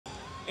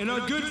And our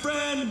good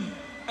friend,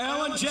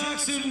 Alan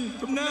Jackson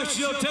from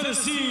Nashville,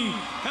 Tennessee,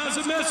 has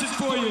a message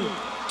for you.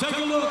 Take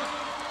a look.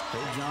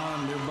 Hey, John,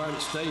 and everybody at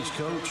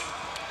Stagecoach.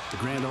 The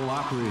Grand Ole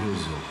Opry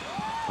has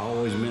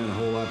always meant a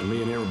whole lot to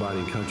me and everybody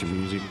in country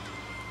music.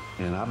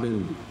 And I've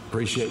been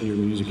appreciating your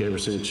music ever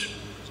since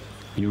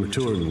you were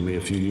touring with me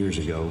a few years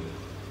ago.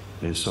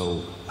 And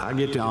so I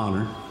get the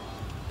honor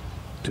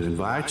to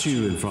invite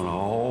you in front of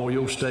all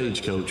your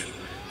Stagecoach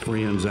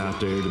friends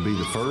out there to be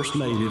the first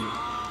native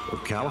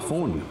of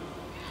California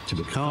to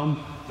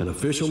become an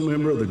official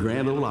member of the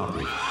Grand Ole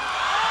Opry.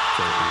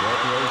 So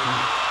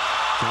congratulations,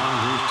 John,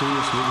 here's to you,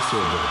 with the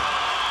silver.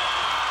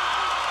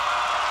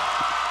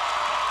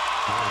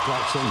 5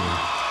 o'clock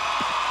somewhere.